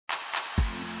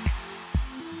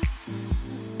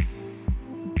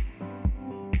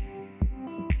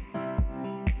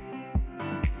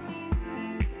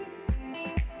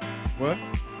What?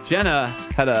 Jenna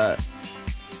had a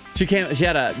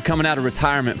coming out of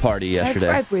retirement party yesterday.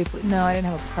 I briefly, no, I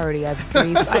didn't have a party.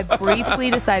 I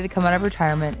briefly decided to come out of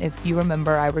retirement. If you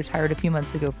remember, I retired a few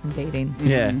months ago from dating.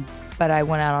 Yeah. But I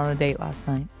went out on a date last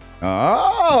night.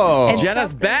 Oh. And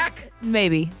Jenna's back?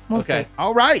 Maybe. We'll see.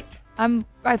 All right.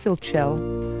 I feel chill.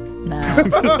 No.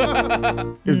 Is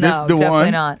no, this the definitely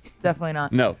one? not. Definitely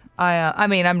not. No. I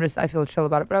mean, I feel chill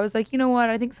about it. But I was like, you know what?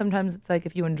 I think sometimes it's like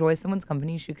if you enjoy someone's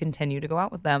company, you should continue to go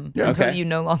out with them until you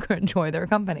no longer enjoy their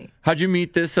company. How'd you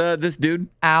meet this dude?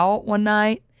 Out one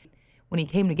night when he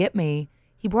came to get me,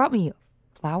 he brought me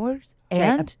flowers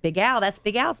and Big Al. That's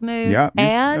Big Al's move. Yeah.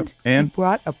 and he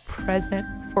brought a present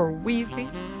for Wheezy.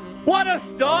 What a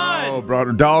stud! Oh, brought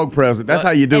a dog present. That's how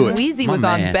you do And it. Wheezy My was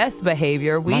man. on best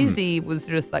behavior. Wheezy was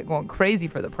just like going crazy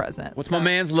for the present. What's my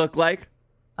man's look like?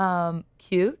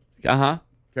 Cute. Uh-huh.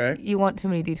 Okay. You want too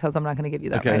many details. I'm not going to give you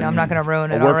that Okay. right now. I'm not going to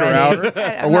ruin A it worker already.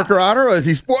 outer? A worker outer, or is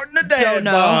he sporting a dad Don't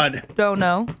know. bod? Don't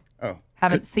know. Oh.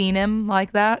 Haven't seen him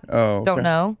like that. Oh, Don't okay.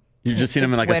 know. You just seen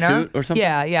him in like Winter. a suit or something?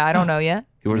 Yeah, I don't know yet.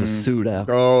 He wears a suit out.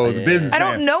 Oh, the business I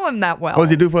don't know him that well. What does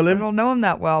he do for a I living? don't know him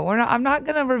that well. I'm not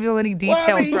going to reveal any details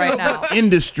Well, I mean, right you know, now. what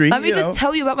industry. Let me you just know.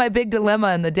 tell you about my big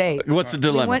dilemma in the date. What's the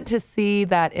dilemma? We went to see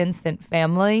that Instant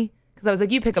Family because I was like,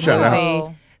 you pick a Shut up.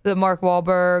 movie. The Mark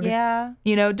Wahlberg. Yeah.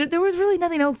 You know, there was really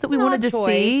nothing else that we Not wanted to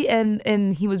choice. see,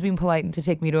 and he was being polite to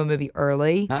take me to a movie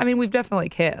early. I mean, we've definitely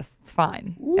kissed. It's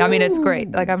fine. I mean, it's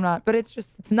great. Like, I'm not, but it's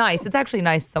nice. It's actually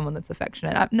nice someone that's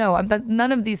affectionate.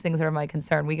 None of these things are my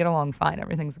concern. We get along fine.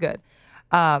 Everything's good.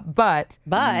 But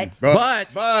But-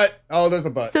 oh, there's a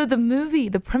but. so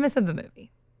the premise of the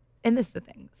movie, and this is the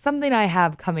thing. Something I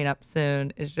have coming up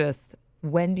soon is just,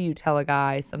 when do you tell a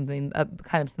guy something,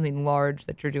 kind of something large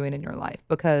that you're doing in your life?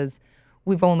 Because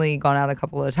we've only gone out a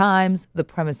couple of times. The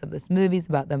premise of this movie is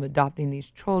about them adopting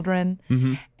these children.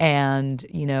 And,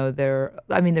 you know,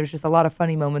 there's just a lot of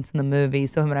funny moments in the movie.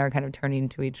 So him and I are kind of turning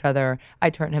to each other. I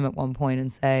turn to him at one point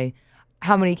and say,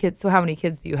 how many kids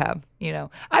do you have? You know,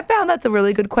 I found that's a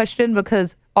really good question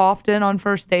because often on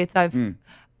first dates,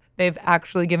 they've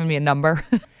actually given me a number.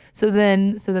 So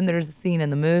then there's a scene in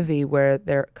the movie where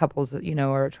their couples, you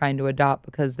know, are trying to adopt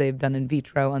because they've done in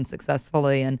vitro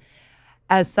unsuccessfully. And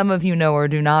as some of you know or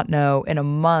do not know, in a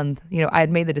month, you know, I had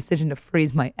made the decision to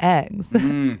freeze my eggs.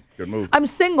 Good move. I'm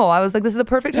single. I was like, this is the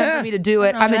perfect time for me to do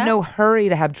it. I'm in no hurry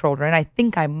to have children. I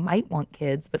think I might want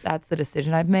kids, but that's the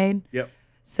decision I've made. Yep.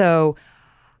 So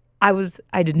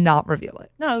I did not reveal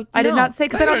it. No, I did not say,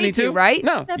 because I don't need to, right?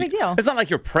 No. No big deal. It's not like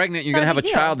you're pregnant. You're Not going to a have a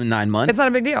big deal. child in 9 months. It's not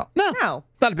a big deal. No.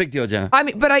 It's not a big deal, Jenna. I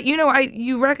mean, but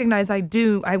you recognize I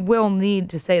will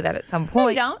need to say that at some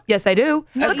point. you don't. Yes, I do.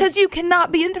 Because you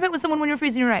cannot be intimate with someone when you're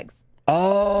freezing your eggs.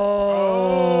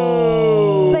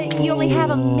 Oh. But you only have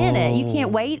a minute. You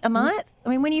can't wait a month? I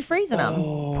mean, when are you freezing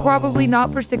them? Probably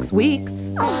not for 6 weeks. Oh,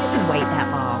 you can wait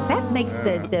that long. That makes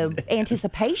the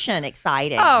anticipation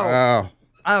exciting. Oh,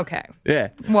 Oh. okay. Yeah.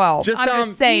 Well, Just, I'm just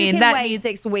You saying can that wait needs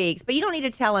 6 weeks, but you don't need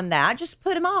to tell him that. Just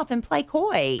put him off and play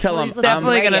coy. Tell when him he's listening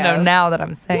definitely to going to radio. know now that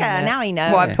I'm saying Yeah, it. now he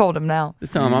knows. Well, I've told him now.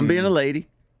 Just tell him I'm being a lady.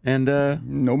 And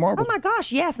No marble. Oh my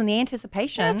gosh, yes, and the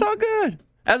anticipation. that's all good.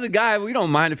 As a guy, we don't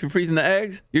mind if you're freezing the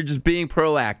eggs. You're just being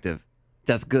proactive.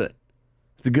 That's good.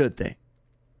 It's a good thing.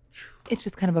 It's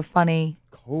just kind of a funny.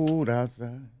 Cold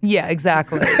outside. Yeah,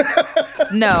 exactly.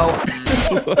 No,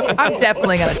 I'm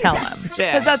definitely going to tell him.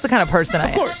 Yeah. Because that's the kind of person I am.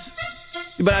 Of course.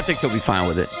 But I think he'll be fine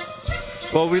with it.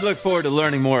 Well, we look forward to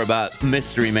learning more about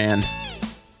Mystery Man.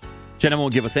 Jenna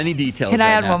won't give us any details. Can I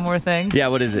right add now. one more thing? Yeah,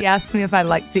 what is it? He asked me if I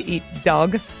like to eat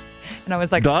dog. And I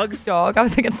was like, Dog? Dog. I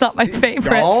was like, it's not my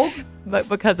favorite. Dog? But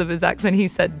because of his accent, he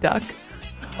said duck.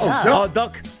 Oh,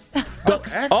 duck. Duck.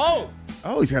 Oh,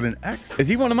 Oh, he's got an X. is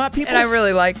he one of my peoples? And I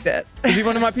really liked it. Is he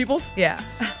one of my peoples? Yeah.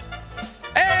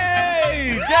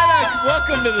 Hey, Jenna,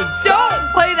 welcome to the...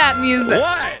 Don't play that music.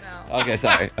 What? Okay,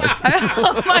 sorry.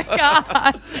 Oh my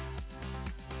God.